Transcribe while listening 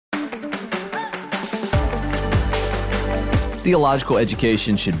Theological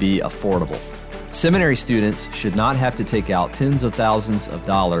education should be affordable. Seminary students should not have to take out tens of thousands of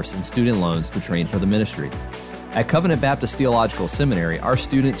dollars in student loans to train for the ministry. At Covenant Baptist Theological Seminary, our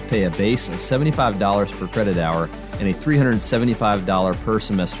students pay a base of $75 per credit hour and a $375 per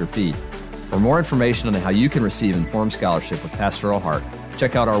semester fee. For more information on how you can receive informed scholarship with pastoral heart,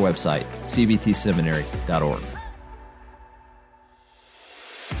 check out our website, cbtseminary.org.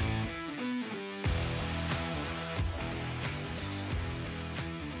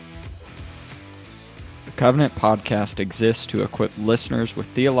 The Covenant Podcast exists to equip listeners with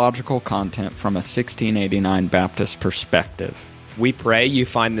theological content from a 1689 Baptist perspective. We pray you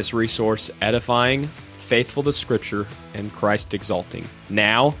find this resource edifying, faithful to Scripture, and Christ exalting.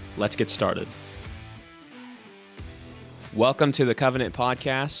 Now, let's get started. Welcome to the Covenant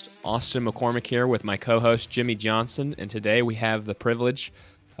Podcast. Austin McCormick here with my co-host Jimmy Johnson, and today we have the privilege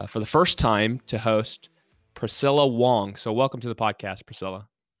for the first time to host Priscilla Wong. So welcome to the podcast, Priscilla.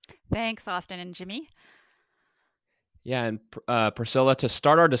 Thanks, Austin and Jimmy. Yeah, and Priscilla, to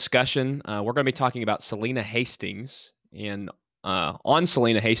start our discussion, we're going to be talking about Selina Hastings, and on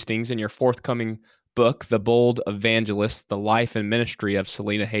Selina Hastings in your forthcoming book, The Bold Evangelist, The Life and Ministry of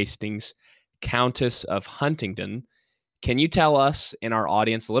Selina Hastings, Countess of Huntingdon. Can you tell us and our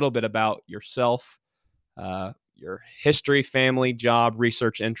audience a little bit about yourself, your history, family, job,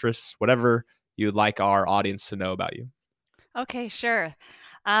 research interests, whatever you'd like our audience to know about you? Okay, sure.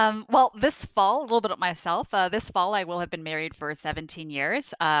 Well, this fall, a little bit about myself. This fall, I will have been married for 17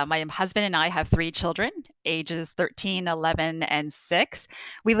 years. My husband and I have 3 children, ages 13, 11, and 6.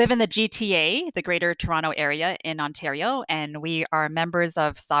 We live in the GTA, the Greater Toronto Area in Ontario, and we are members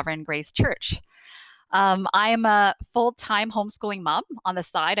of Sovereign Grace Church. I'm a full-time homeschooling mom. On the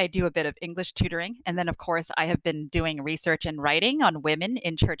side, I do a bit of English tutoring. And then, of course, I have been doing research and writing on women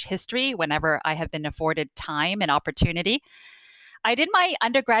in church history whenever I have been afforded time and opportunity. I did my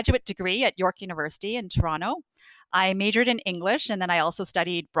undergraduate degree at York University in Toronto. I majored in English, and then I also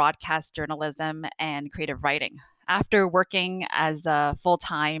studied broadcast journalism and creative writing. After working as a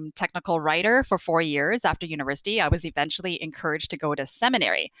full-time technical writer for 4 years after university, I was eventually encouraged to go to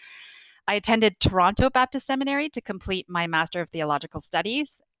seminary. I attended Toronto Baptist Seminary to complete my Master of Theological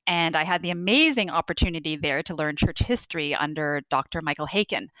Studies, and I had the amazing opportunity there to learn church history under Dr. Michael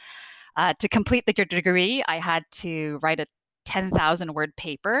Haykin. To complete the degree, I had to write a 10,000-word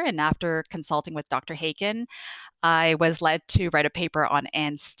paper, and after consulting with Dr. Haykin, I was led to write a paper on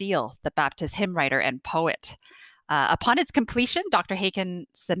Anne Steele, the Baptist hymn writer and poet. Upon its completion, Dr. Haykin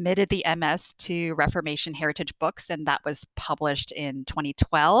submitted the MS to Reformation Heritage Books, and that was published in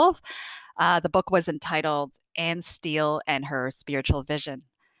 2012. The book was entitled Anne Steele and Her Spiritual Vision.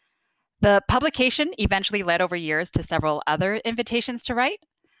 The publication eventually led over years to several other invitations to write.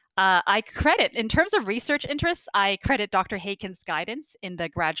 In terms of research interests, I credit Dr. Haykin's guidance in the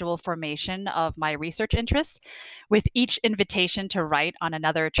gradual formation of my research interests. With each invitation to write on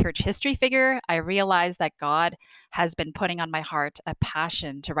another church history figure, I realized that God has been putting on my heart a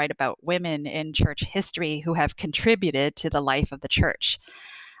passion to write about women in church history who have contributed to the life of the church.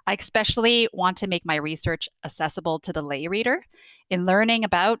 I especially want to make my research accessible to the lay reader. In learning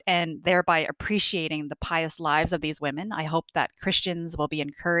about and thereby appreciating the pious lives of these women, I hope that Christians will be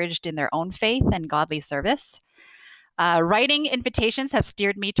encouraged in their own faith and godly service. Writing invitations have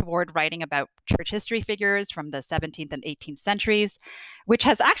steered me toward writing about church history figures from the 17th and 18th centuries, which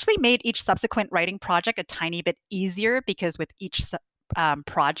has actually made each subsequent writing project a tiny bit easier because with each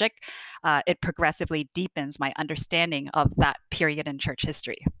project, it progressively deepens my understanding of that period in church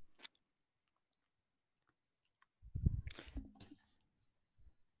history.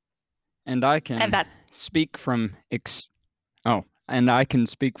 And I can speak from experience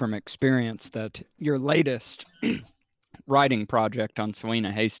that your latest writing project on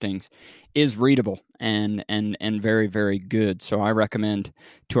Selina Hastings is readable and very, very good. So I recommend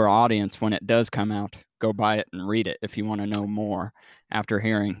to our audience, when it does come out, go buy it and read it if you want to know more after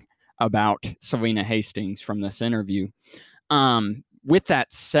hearing about Selina Hastings from this interview. With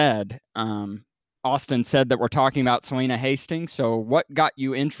that said, Austin said that we're talking about Selina Hastings. So what got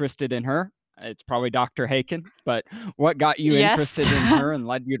you interested in her? It's probably Dr. Haykin, but what got you interested in her and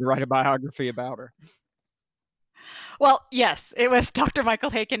led you to write a biography about her? Well, yes, it was Dr. Michael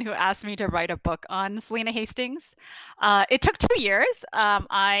Haykin who asked me to write a book on Selina Hastings. It took 2 years.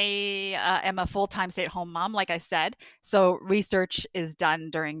 I am a full-time stay-at-home mom, like I said, so research is done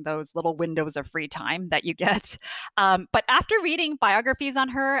during those little windows of free time that you get. But after reading biographies on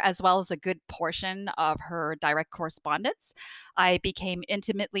her, as well as a good portion of her direct correspondence, I became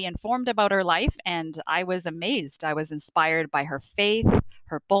intimately informed about her life, and I was amazed. I was inspired by her faith,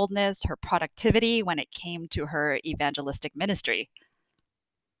 her boldness, her productivity when it came to her evangelistic ministry.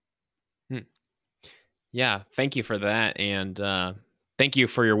 Yeah, thank you for that. And thank you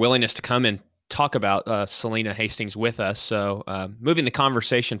for your willingness to come and talk about Selena Hastings with us. So, moving the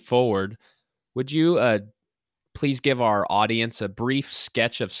conversation forward, would you please give our audience a brief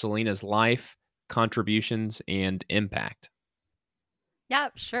sketch of Selena's life, contributions, and impact? Yeah,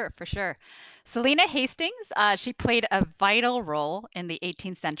 sure, for sure. Selena Hastings, she played a vital role in the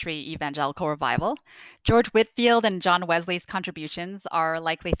 18th century evangelical revival. George Whitefield and John Wesley's contributions are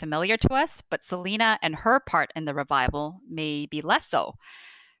likely familiar to us, but Selena and her part in the revival may be less so.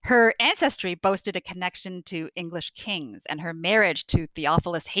 Her ancestry boasted a connection to English kings, and her marriage to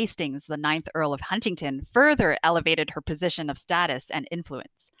Theophilus Hastings, the ninth Earl of Huntingdon, further elevated her position of status and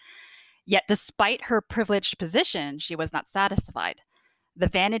influence. Yet, despite her privileged position, she was not satisfied. The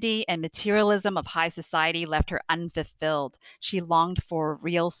vanity and materialism of high society left her unfulfilled. She longed for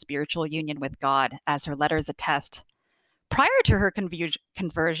real spiritual union with God, as her letters attest. Prior to her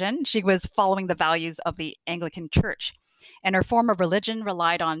conversion, she was following the values of the Anglican Church, and her form of religion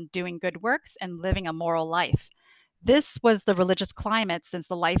relied on doing good works and living a moral life. This was the religious climate since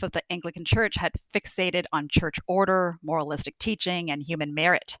the life of the Anglican Church had fixated on church order, moralistic teaching, and human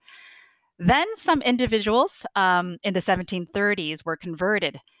merit. Then some individuals in the 1730s were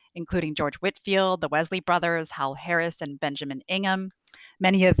converted, including George Whitefield, the Wesley brothers, Hal Harris, and Benjamin Ingham.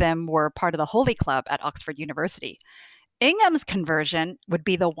 Many of them were part of the Holy Club at Oxford University. Ingham's conversion would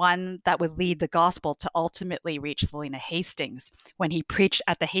be the one that would lead the gospel to ultimately reach Selena Hastings when he preached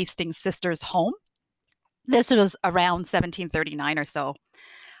at the Hastings sisters' home. This was around 1739 or so.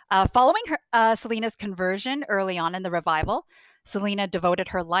 Following Selena's conversion early on in the revival, Selena devoted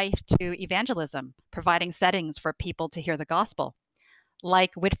her life to evangelism, providing settings for people to hear the gospel.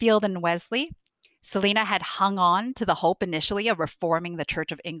 Like Whitefield and Wesley, Selena had hung on to the hope initially of reforming the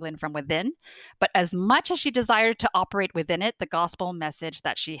Church of England from within, but as much as she desired to operate within it, the gospel message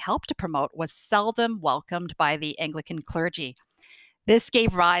that she helped to promote was seldom welcomed by the Anglican clergy. This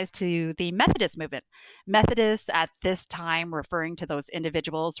gave rise to the Methodist movement. Methodists at this time referring to those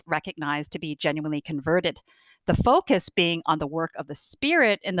individuals recognized to be genuinely converted, the focus being on the work of the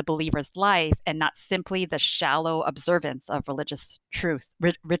Spirit in the believer's life and not simply the shallow observance of religious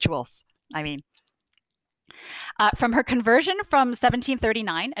rituals. From her conversion from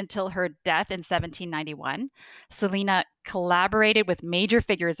 1739 until her death in 1791, Selena collaborated with major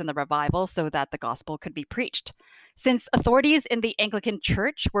figures in the revival so that the gospel could be preached. Since authorities in the Anglican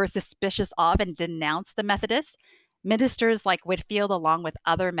Church were suspicious of and denounced the Methodists, ministers like Whitefield, along with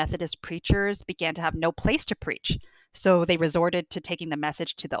other Methodist preachers, began to have no place to preach, so they resorted to taking the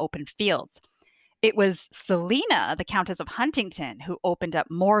message to the open fields. It was Selena, the Countess of Huntingdon, who opened up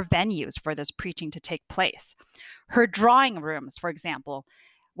more venues for this preaching to take place. Her drawing rooms, for example,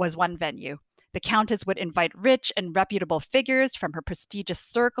 was one venue. The Countess would invite rich and reputable figures from her prestigious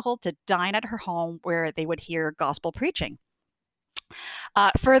circle to dine at her home where they would hear gospel preaching.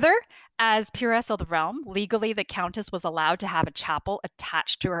 Further, as peeress of the realm, legally the Countess was allowed to have a chapel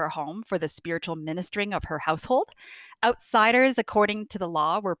attached to her home for the spiritual ministering of her household. Outsiders, according to the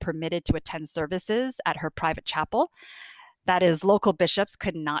law, were permitted to attend services at her private chapel. That is, local bishops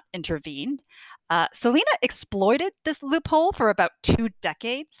could not intervene. Selena exploited this loophole for about 2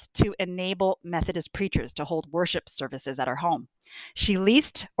 decades to enable Methodist preachers to hold worship services at her home. She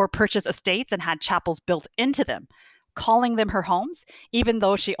leased or purchased estates and had chapels built into them, calling them her homes, even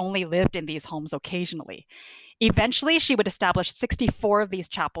though she only lived in these homes occasionally. Eventually, she would establish 64 of these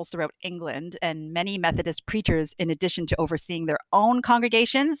chapels throughout England, and many Methodist preachers, in addition to overseeing their own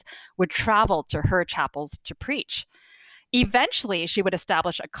congregations, would travel to her chapels to preach. Eventually, she would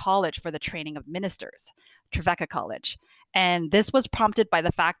establish a college for the training of ministers, Trevecca College, and this was prompted by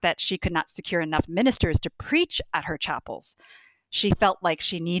the fact that she could not secure enough ministers to preach at her chapels. She felt like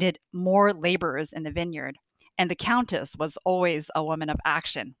she needed more laborers in the vineyard, and the Countess was always a woman of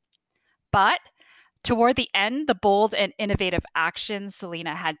action. But toward the end, the bold and innovative actions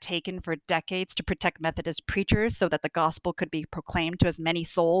Selena had taken for decades to protect Methodist preachers so that the gospel could be proclaimed to as many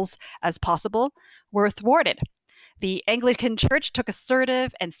souls as possible were thwarted. The Anglican Church took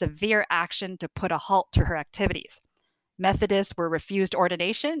assertive and severe action to put a halt to her activities. Methodists were refused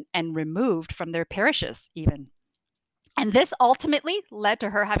ordination and removed from their parishes, even. And this ultimately led to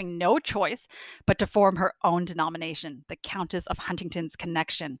her having no choice but to form her own denomination, the Countess of Huntingdon's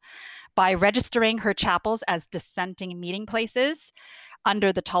Connection. By registering her chapels as dissenting meeting places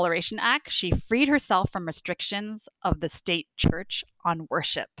under the Toleration Act, she freed herself from restrictions of the state church on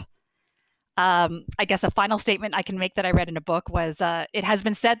worship. I guess a final statement I can make that I read in a book was it has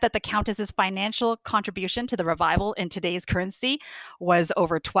been said that the Countess's financial contribution to the revival in today's currency was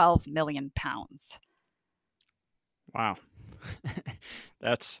over 12 million pounds. Wow.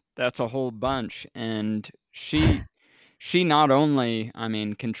 That's a whole bunch. And she not only, I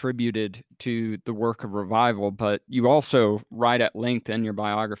mean, contributed to the work of revival, but you also write at length in your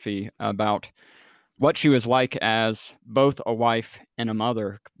biography about what she was like as both a wife and a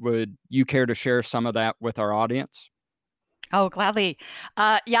mother. Would you care to share some of that with our audience? Oh, gladly.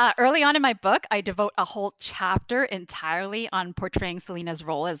 Yeah, early on in my book, I devote a whole chapter entirely on portraying Selina's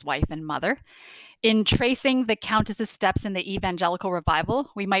role as wife and mother. In tracing the Countess's steps in the evangelical revival,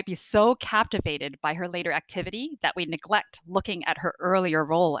 we might be so captivated by her later activity that we neglect looking at her earlier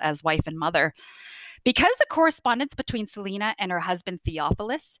role as wife and mother. Because the correspondence between Selina and her husband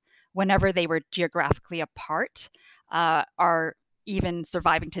Theophilus, whenever they were geographically apart, are even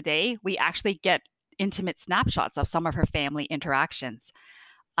surviving today, we actually get intimate snapshots of some of her family interactions.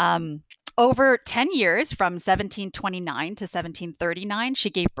 Over 10 years, from 1729 to 1739, she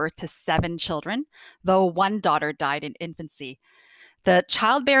gave birth to 7 children, though one daughter died in infancy. The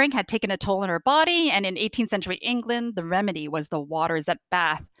childbearing had taken a toll on her body, and in 18th century England, the remedy was the waters at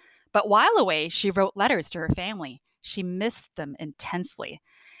Bath. But while away, she wrote letters to her family. She missed them intensely.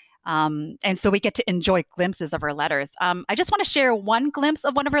 And so we get to enjoy glimpses of her letters. I just want to share one glimpse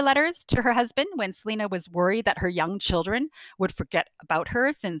of one of her letters to her husband when Selina was worried that her young children would forget about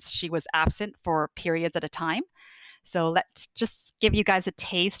her since she was absent for periods at a time. So let's just give you guys a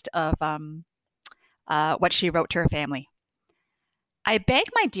taste of what she wrote to her family. I beg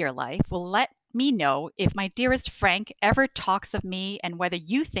my dear life will let me know if my dearest Frank ever talks of me and whether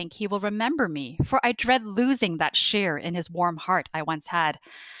you think he will remember me, for I dread losing that share in his warm heart I once had.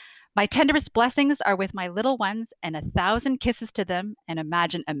 My tenderest blessings are with my little ones, and 1,000 kisses to them, and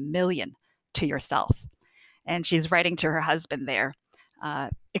imagine 1,000,000 to yourself. And she's writing to her husband there,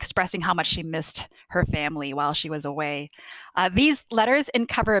 expressing how much she missed her family while she was away. These letters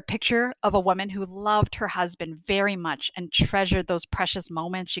uncover a picture of a woman who loved her husband very much and treasured those precious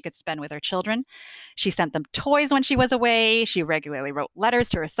moments she could spend with her children. She sent them toys when she was away. She regularly wrote letters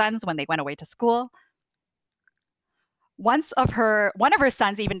to her sons when they went away to school. One of her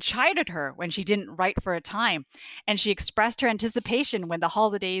sons even chided her when she didn't write for a time, and she expressed her anticipation when the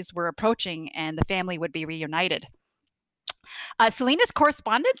holidays were approaching and the family would be reunited. Selina's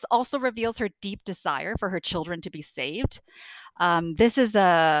correspondence also reveals her deep desire for her children to be saved. This is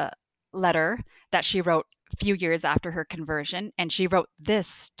a letter that she wrote a few years after her conversion, and she wrote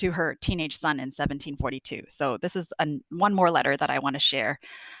this to her teenage son in 1742. So this is one more letter that I want to share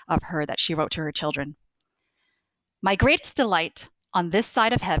of her that she wrote to her children. My greatest delight on this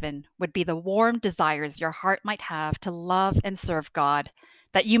side of heaven would be the warm desires your heart might have to love and serve God,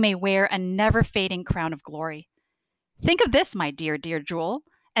 that you may wear a never fading crown of glory. Think of this, my dear, dear Jewel,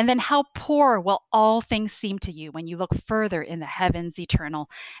 and then how poor will all things seem to you when you look further in the heavens eternal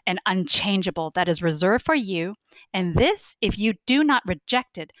and unchangeable that is reserved for you, and this, if you do not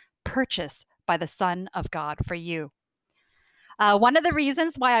reject it, purchased by the Son of God for you. One of the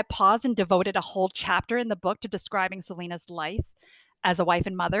reasons why I paused and devoted a whole chapter in the book to describing Selina's life as a wife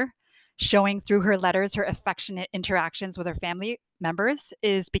and mother, showing through her letters her affectionate interactions with her family members,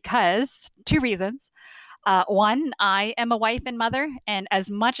 is because 2 reasons. One, I am a wife and mother, and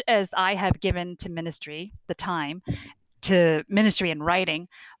as much as I have given to ministry, the time to ministry and writing,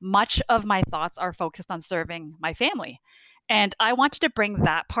 much of my thoughts are focused on serving my family. And I wanted to bring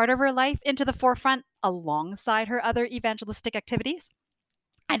that part of her life into the forefront alongside her other evangelistic activities.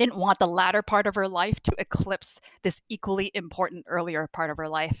 I didn't want the latter part of her life to eclipse this equally important earlier part of her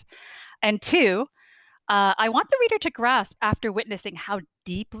life. And 2, I want the reader to grasp, after witnessing how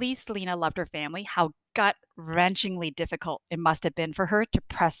deeply Selina loved her family, how gut-wrenchingly difficult it must have been for her to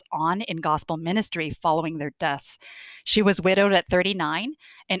press on in gospel ministry following their deaths. She was widowed at 39,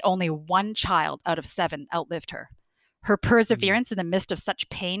 and only 1 child out of 7 outlived her. Her perseverance in the midst of such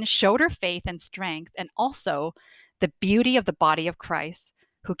pain showed her faith and strength, and also the beauty of the body of Christ,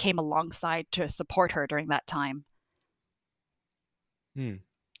 who came alongside to support her during that time.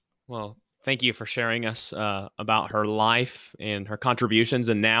 Well, thank you for sharing us about her life and her contributions,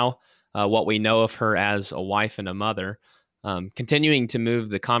 and now what we know of her as a wife and a mother. Continuing to move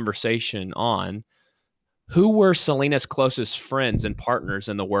the conversation on, who were Selina's closest friends and partners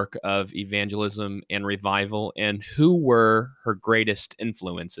in the work of evangelism and revival, and who were her greatest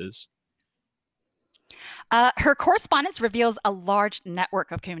influences? Her correspondence reveals a large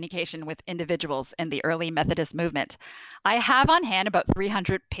network of communication with individuals in the early Methodist movement. I have on hand about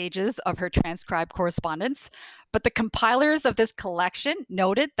 300 pages of her transcribed correspondence, but the compilers of this collection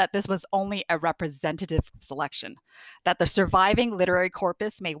noted that this was only a representative selection, that the surviving literary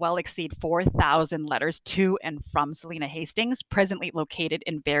corpus may well exceed 4,000 letters to and from Selina Hastings, presently located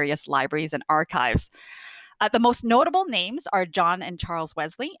in various libraries and archives. The most notable names are John and Charles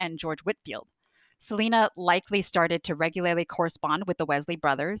Wesley and George Whitefield. Selina likely started to regularly correspond with the Wesley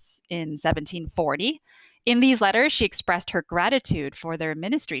brothers in 1740. In these letters, she expressed her gratitude for their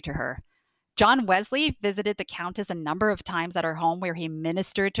ministry to her. John Wesley visited the Countess a number of times at her home where he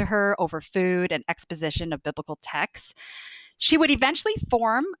ministered to her over food and exposition of biblical texts. She would eventually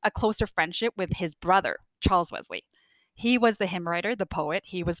form a closer friendship with his brother, Charles Wesley. He was the hymn writer, the poet.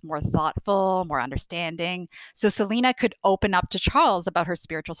 He was more thoughtful, more understanding. So Selina could open up to Charles about her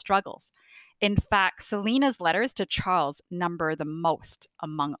spiritual struggles. In fact, Selina's letters to Charles number the most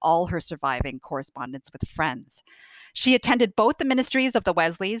among all her surviving correspondence with friends. She attended both the ministries of the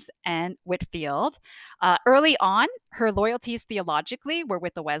Wesleys and Whitefield. Early on, her loyalties theologically were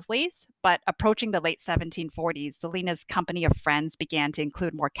with the Wesleys, but approaching the late 1740s, Selina's company of friends began to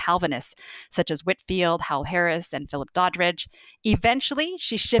include more Calvinists, such as Whitefield, Hal Harris, and Philip Doddridge. Eventually,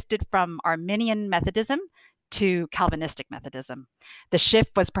 she shifted from Arminian Methodism to Calvinistic Methodism. The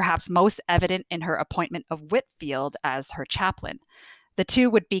shift was perhaps most evident in her appointment of Whitefield as her chaplain. The two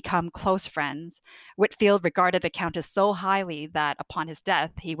would become close friends. Whitefield regarded the Countess so highly that upon his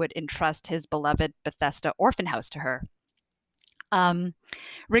death, he would entrust his beloved Bethesda orphan house to her.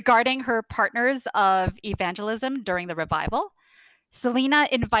 Regarding her partners of evangelism during the revival, Selina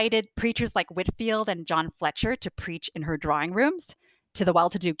invited preachers like Whitefield and John Fletcher to preach in her drawing rooms to the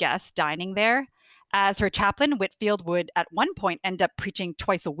well-to-do guests dining there. As her chaplain, Whitefield would at one point end up preaching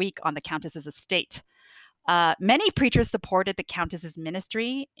twice a week on the Countess's estate. Many preachers supported the Countess's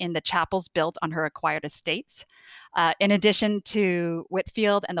ministry in the chapels built on her acquired estates. In addition to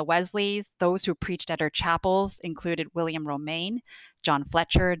Whitefield and the Wesleys, those who preached at her chapels included William Romaine, John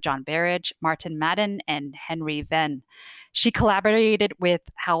Fletcher, John Berridge, Martin Madden, and Henry Venn. She collaborated with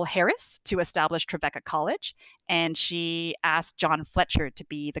Hal Harris to establish Trevecca College, and she asked John Fletcher to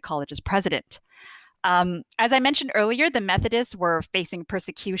be the college's president. As I mentioned earlier, the Methodists were facing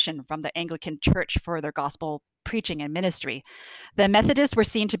persecution from the Anglican Church for their gospel preaching and ministry. The Methodists were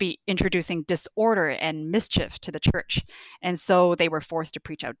seen to be introducing disorder and mischief to the church, and so they were forced to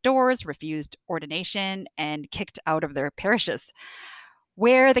preach outdoors, refused ordination, and kicked out of their parishes.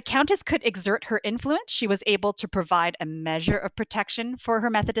 Where the Countess could exert her influence, she was able to provide a measure of protection for her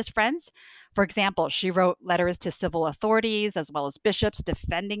Methodist friends. For example, she wrote letters to civil authorities as well as bishops,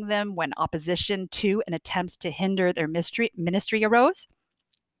 defending them when opposition to and attempts to hinder their ministry arose.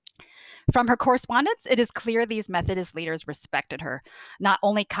 From her correspondence, it is clear these Methodist leaders respected her, not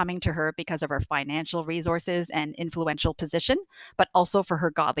only coming to her because of her financial resources and influential position, but also for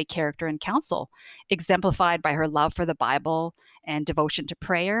her godly character and counsel, exemplified by her love for the Bible and devotion to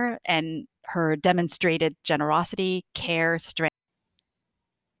prayer and her demonstrated generosity, care, strength.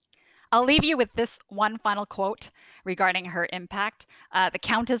 I'll leave you with this one final quote regarding her impact. The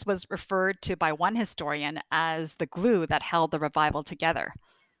Countess was referred to by one historian as the glue that held the revival together.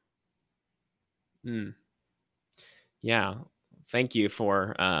 Yeah, thank you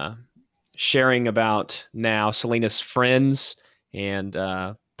for sharing about now Selina's friends and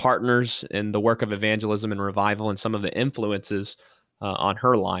partners in the work of evangelism and revival and some of the influences on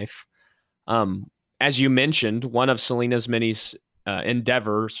her life. As you mentioned, one of Selina's many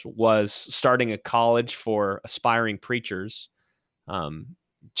endeavors was starting a college for aspiring preachers.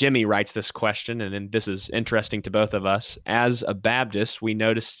 Jimmy writes this question, and then this is interesting to both of us. As a Baptist, we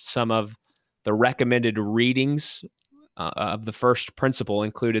noticed some of the recommended readings of the first principle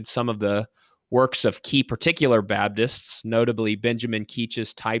included some of the works of key particular Baptists, notably Benjamin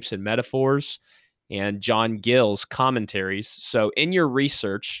Keach's Types and Metaphors and John Gill's commentaries. So in your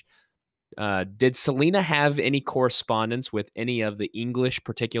research, did Selina have any correspondence with any of the English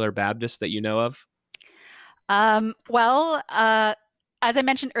particular Baptists that you know of? As I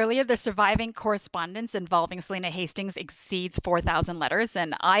mentioned earlier, the surviving correspondence involving Selina Hastings exceeds 4,000 letters,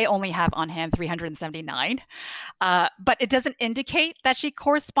 and I only have on hand 379. But it doesn't indicate that she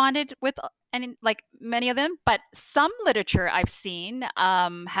corresponded with like many of them. But some literature I've seen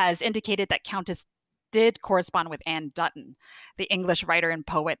has indicated that Countess did correspond with Anne Dutton, the English writer and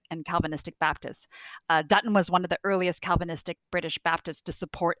poet and Calvinistic Baptist. Dutton was one of the earliest Calvinistic British Baptists to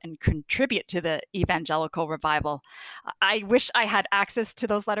support and contribute to the evangelical revival. I wish I had access to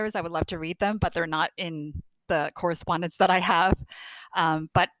those letters. I would love to read them, but they're not in the correspondence that I have.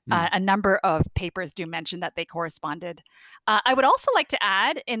 But a number of papers do mention that they corresponded. I would also like to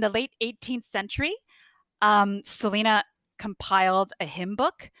add, in the late 18th century, Selina compiled a hymn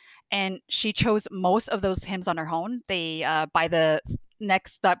book, and she chose most of those hymns on her own. By the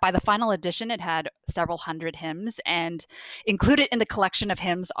final edition, it had several hundred hymns, and included in the collection of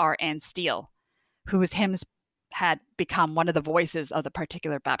hymns are Anne Steele, whose hymns had become one of the voices of the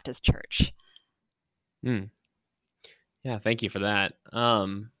particular Baptist church. Yeah, thank you for that.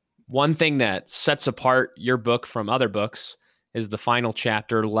 One thing that sets apart your book from other books is the final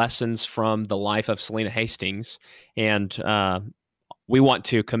chapter, Lessons from the Life of Selina Hastings. And we want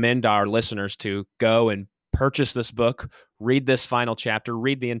to commend our listeners to go and purchase this book, read this final chapter,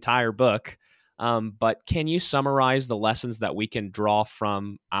 read the entire book. But can you summarize the lessons that we can draw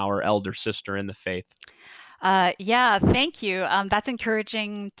from our elder sister in the faith? Yeah, thank you. That's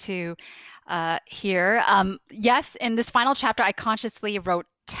encouraging to hear. Yes, in this final chapter, I consciously wrote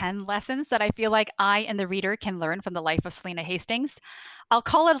 10 lessons that I feel like I and the reader can learn from the life of Selina Hastings. I'll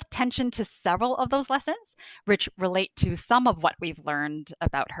call attention to several of those lessons, which relate to some of what we've learned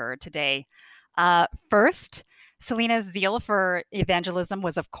about her today. First, Selina's zeal for evangelism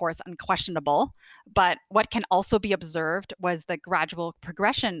was, of course, unquestionable, but what can also be observed was the gradual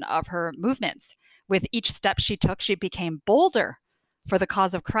progression of her movements. With each step she took, she became bolder for the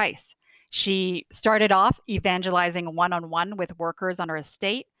cause of Christ. She started off evangelizing one-on-one with workers on her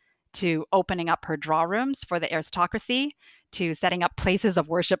estate, to opening up her draw rooms for the aristocracy, to setting up places of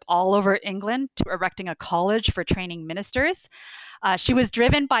worship all over England, to erecting a college for training ministers. She was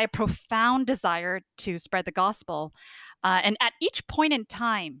driven by a profound desire to spread the gospel. And at each point in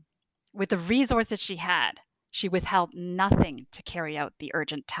time, with the resources she had, she withheld nothing to carry out the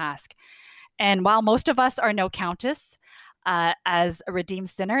urgent task. And while most of us are no countess, as redeemed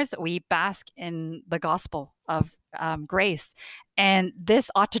sinners, we bask in the gospel of grace. And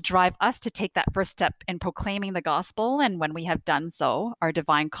this ought to drive us to take that first step in proclaiming the gospel. And when we have done so, our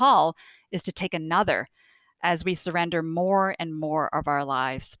divine call is to take another as we surrender more and more of our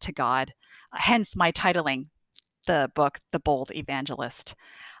lives to God. Hence my titling the book, The Bold Evangelist.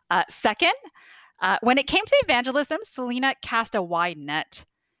 Second, when it came to evangelism, Selina cast a wide net.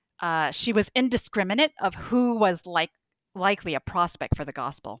 She was indiscriminate of who was likely a prospect for the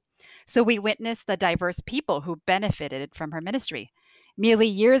gospel. So we witnessed the diverse people who benefited from her ministry. Merely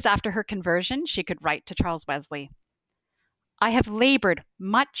years after her conversion, she could write to Charles Wesley, "I have labored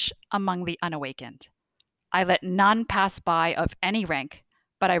much among the unawakened. I let none pass by of any rank,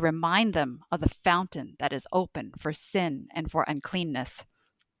 but I remind them of the fountain that is open for sin and for uncleanness."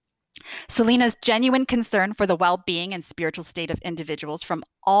 Selina's genuine concern for the well-being and spiritual state of individuals from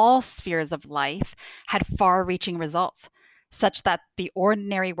all spheres of life had far-reaching results, such that the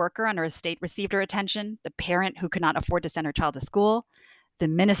ordinary worker on her estate received her attention, the parent who could not afford to send her child to school, the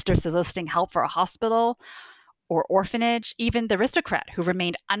minister soliciting help for a hospital or orphanage, even the aristocrat who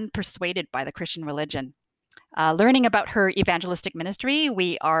remained unpersuaded by the Christian religion. Learning about her evangelistic ministry,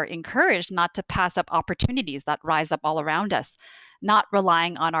 we are encouraged not to pass up opportunities that rise up all around us, not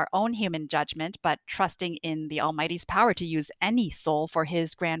relying on our own human judgment, but trusting in the Almighty's power to use any soul for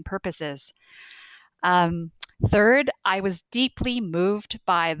His grand purposes. Third, I was deeply moved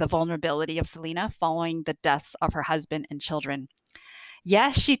by the vulnerability of Selina following the deaths of her husband and children.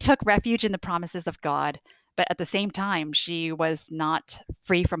 Yes, she took refuge in the promises of God, but at the same time, she was not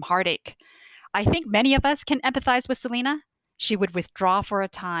free from heartache. I think many of us can empathize with Selina. She would withdraw for a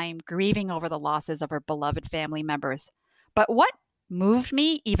time, grieving over the losses of her beloved family members. But what moved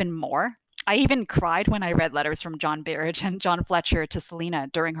me even more, I even cried when I read letters from John Berridge and John Fletcher to Selina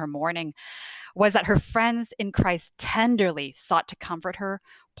during her mourning, was that her friends in Christ tenderly sought to comfort her,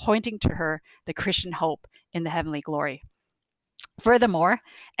 pointing to her the Christian hope in the heavenly glory. Furthermore,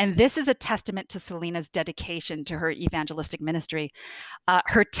 and this is a testament to Selina's dedication to her evangelistic ministry,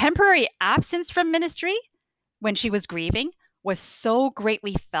 her temporary absence from ministry when she was grieving was so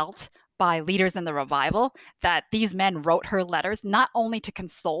greatly felt by leaders in the revival that these men wrote her letters not only to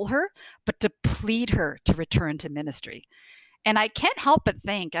console her, but to plead her to return to ministry. And I can't help but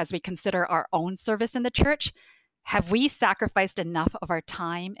think, as we consider our own service in the church, have we sacrificed enough of our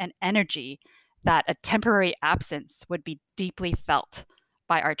time and energy that a temporary absence would be deeply felt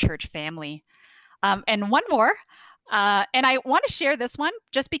by our church family? And one more, and I want to share this one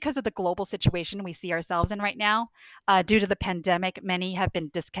just because of the global situation we see ourselves in right now. Due to the pandemic, many have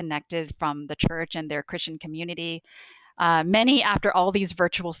been disconnected from the church and their Christian community. Many, after all these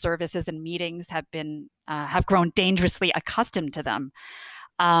virtual services and meetings, have grown dangerously accustomed to them.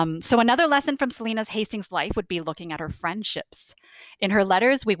 So another lesson from Selina Hastings' life would be looking at her friendships. In her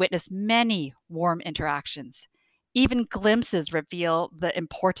letters, we witness many warm interactions. Even glimpses reveal the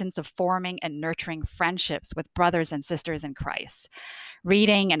importance of forming and nurturing friendships with brothers and sisters in Christ.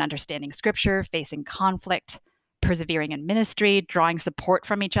 Reading and understanding scripture, facing conflict, persevering in ministry, drawing support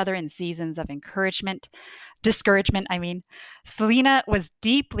from each other in seasons of discouragement. Selina was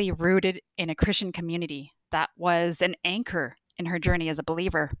deeply rooted in a Christian community that was an anchor in her journey as a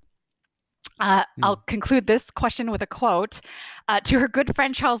believer. I'll conclude this question with a quote. To her good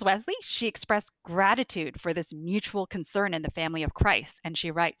friend Charles Wesley, she expressed gratitude for this mutual concern in the family of Christ. And she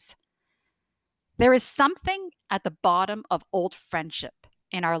writes, "There is something at the bottom of old friendship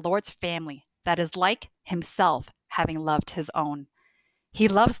in our Lord's family that is like himself having loved his own. He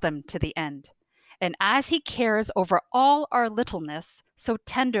loves them to the end. And as he cares over all our littleness so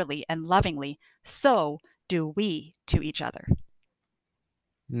tenderly and lovingly, so do we to each other."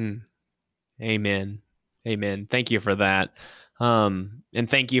 Amen. Amen. Thank you for that. And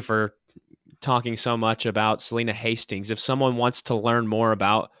thank you for talking so much about Selina Hastings. If someone wants to learn more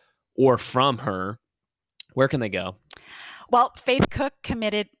about or from her, where can they go? Well, Faith Cook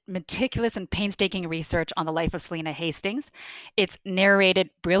committed meticulous and painstaking research on the life of Selina Hastings. It's narrated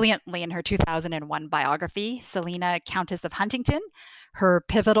brilliantly in her 2001 biography, Selina, Countess of Huntington, her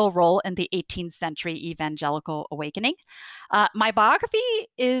pivotal role in the 18th century evangelical awakening. My biography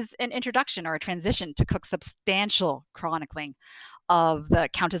is an introduction or a transition to Cook's substantial chronicling of the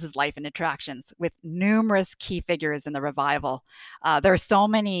Countess's life and interactions with numerous key figures in the revival. There are so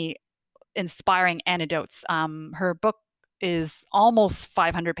many inspiring anecdotes. Her book is almost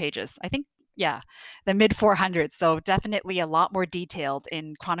 500 pages. I think, the mid 400s. So definitely a lot more detailed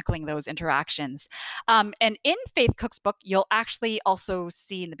in chronicling those interactions. And in Faith Cook's book, you'll actually also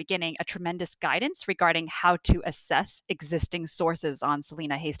see in the beginning a tremendous guidance regarding how to assess existing sources on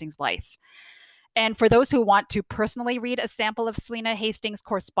Selina Hastings' life. And for those who want to personally read a sample of Selina Hastings'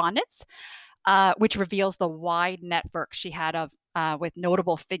 correspondence, which reveals the wide network she had of with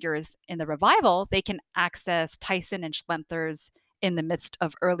notable figures in the revival, they can access Tyson and Schlenter's In the Midst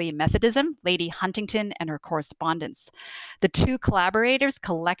of Early Methodism, Lady Huntington and Her Correspondence. The two collaborators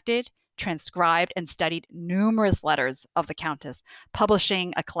collected, transcribed, and studied numerous letters of the Countess,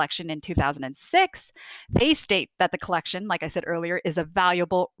 publishing a collection in 2006. They state that the collection, like I said earlier, is a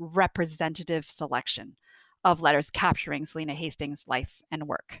valuable representative selection of letters capturing Selina Hastings' life and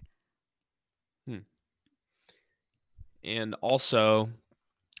work. And also,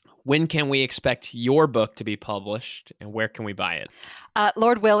 when can we expect your book to be published, and where can we buy it?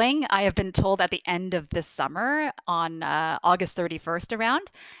 Lord willing, I have been told at the end of this summer on August 31st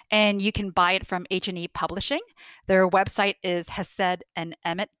around, and you can buy it from H&E Publishing. Their website is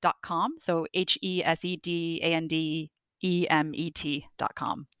hesedandemmet.com, so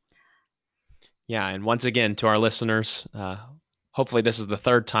HESEDANDEMET.com. Yeah, and once again, to our listeners, hopefully this is the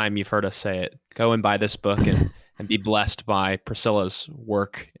third time you've heard us say it. Go and buy this book and be blessed by Priscilla's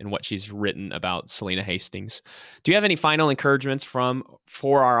work and what she's written about Selina Hastings. Do you have any final encouragements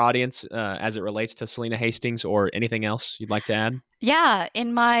for our audience as it relates to Selina Hastings, or anything else you'd like to add? Yeah,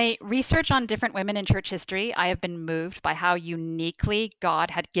 in my research on different women in church history, I have been moved by how uniquely God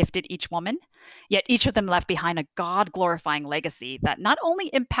had gifted each woman, yet each of them left behind a God-glorifying legacy that not only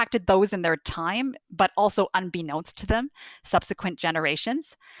impacted those in their time, but also, unbeknownst to them, subsequent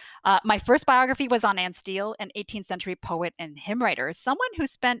generations. My first biography was on Anne Steele, an 18th century poet and hymn writer, someone who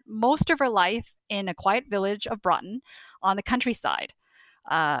spent most of her life in a quiet village of Broughton on the countryside.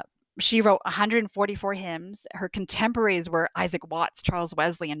 She wrote 144 hymns. Her contemporaries were Isaac Watts, Charles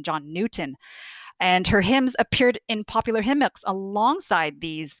Wesley, and John Newton. And her hymns appeared in popular hymn books alongside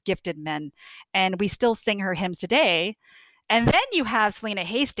these gifted men. And we still sing her hymns today. And then you have Selina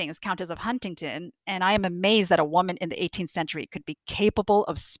Hastings, Countess of Huntington. And I am amazed that a woman in the 18th century could be capable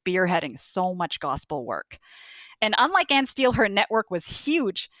of spearheading so much gospel work. And unlike Anne Steele, her network was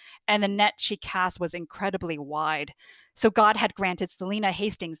huge, and the net she cast was incredibly wide. So God had granted Selina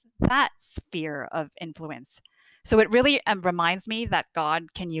Hastings that sphere of influence. So it really reminds me that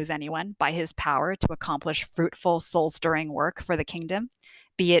God can use anyone by his power to accomplish fruitful, soul-stirring work for the kingdom,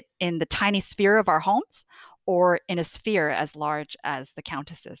 be it in the tiny sphere of our homes or in a sphere as large as the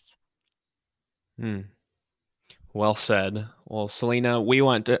Countess's. Well said. Well, Selina,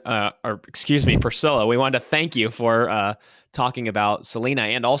 Priscilla, we want to thank you for talking about Selina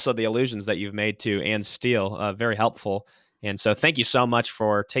and also the allusions that you've made to Anne Steele. Very helpful. And so thank you so much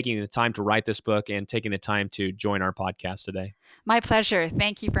for taking the time to write this book and taking the time to join our podcast today. My pleasure.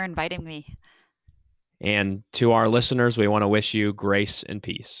 Thank you for inviting me. And to our listeners, we want to wish you grace and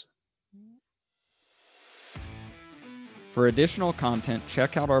peace. For additional content,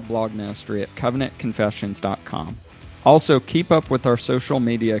 check out our blog ministry at covenantconfessions.com. Also, keep up with our social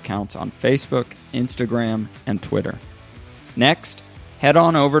media accounts on Facebook, Instagram, and Twitter. Next, head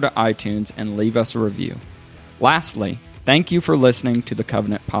on over to iTunes and leave us a review. Lastly, thank you for listening to the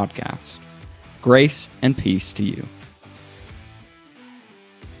Covenant Podcast. Grace and peace to you.